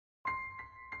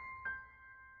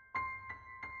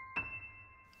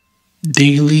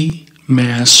Daily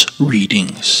Mass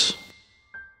Readings.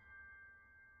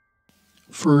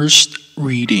 First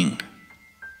reading.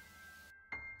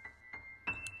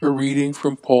 A reading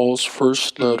from Paul's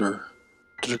first letter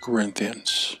to the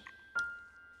Corinthians.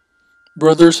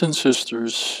 Brothers and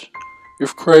sisters,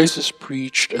 if Christ is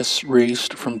preached as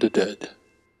raised from the dead,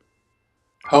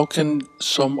 how can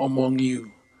some among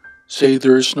you say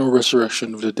there is no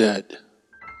resurrection of the dead?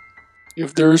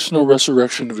 If there is no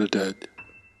resurrection of the dead,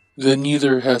 then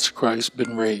neither has Christ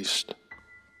been raised.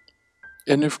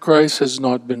 And if Christ has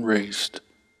not been raised,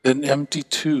 then empty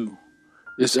too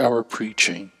is our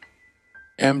preaching,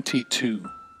 empty too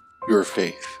your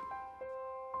faith.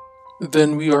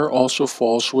 Then we are also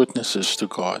false witnesses to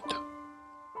God,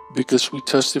 because we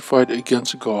testified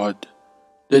against God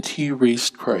that He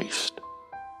raised Christ,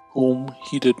 whom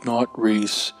He did not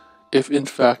raise, if in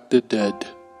fact the dead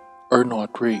are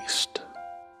not raised.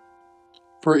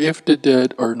 For if the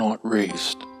dead are not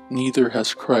raised, neither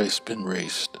has Christ been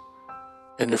raised.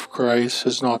 And if Christ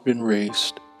has not been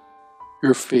raised,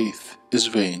 your faith is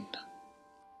vain.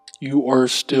 You are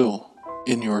still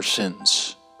in your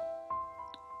sins.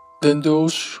 Then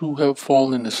those who have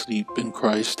fallen asleep in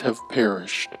Christ have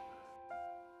perished.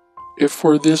 If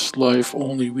for this life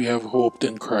only we have hoped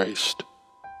in Christ,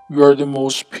 we are the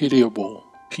most pitiable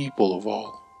people of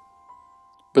all.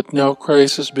 But now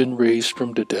Christ has been raised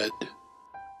from the dead,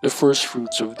 the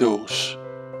firstfruits of those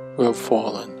who have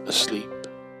fallen asleep.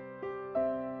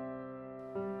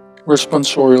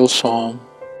 Responsorial Psalm.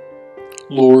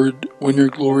 Lord, when your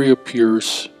glory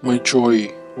appears, my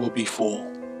joy will be full.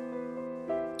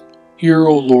 Hear,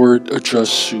 O Lord, a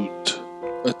just suit.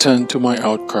 Attend to my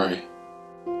outcry.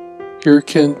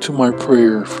 Hearken to my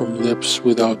prayer from lips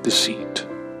without deceit.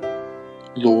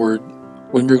 Lord,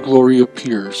 when your glory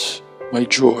appears, my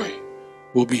joy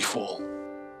will be full.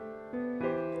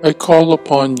 I call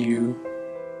upon you,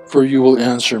 for you will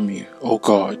answer me, O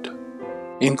God.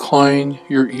 Incline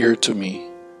your ear to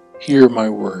me, hear my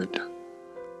word.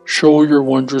 Show your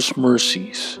wondrous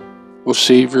mercies, O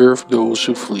Savior of those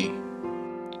who flee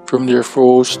from their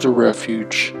foes to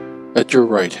refuge at your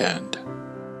right hand.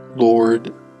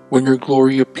 Lord, when your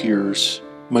glory appears,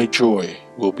 my joy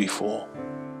will be full.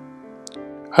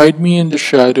 Hide me in the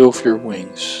shadow of your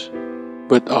wings,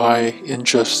 but I, in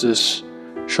justice,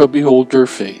 shall behold your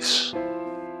face.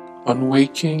 On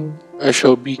waking, I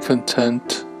shall be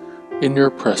content in your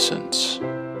presence.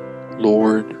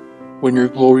 Lord, when your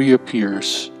glory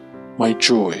appears, my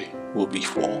joy will be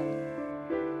full.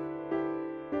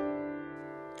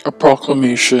 A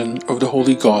proclamation of the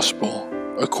Holy Gospel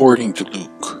according to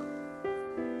Luke.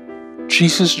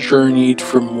 Jesus journeyed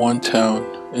from one town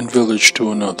and village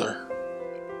to another,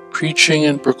 preaching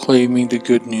and proclaiming the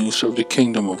good news of the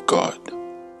kingdom of God.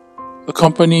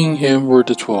 Accompanying him were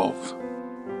the 12,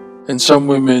 and some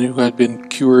women who had been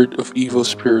cured of evil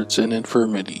spirits and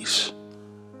infirmities.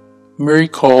 Mary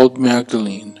called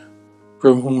Magdalene,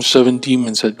 from whom 7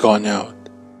 demons had gone out,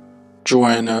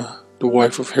 Joanna, the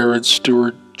wife of Herod's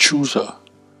steward Chuza,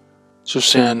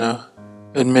 Susanna,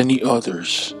 and many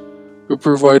others, who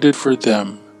provided for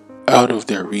them out of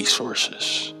their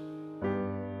resources.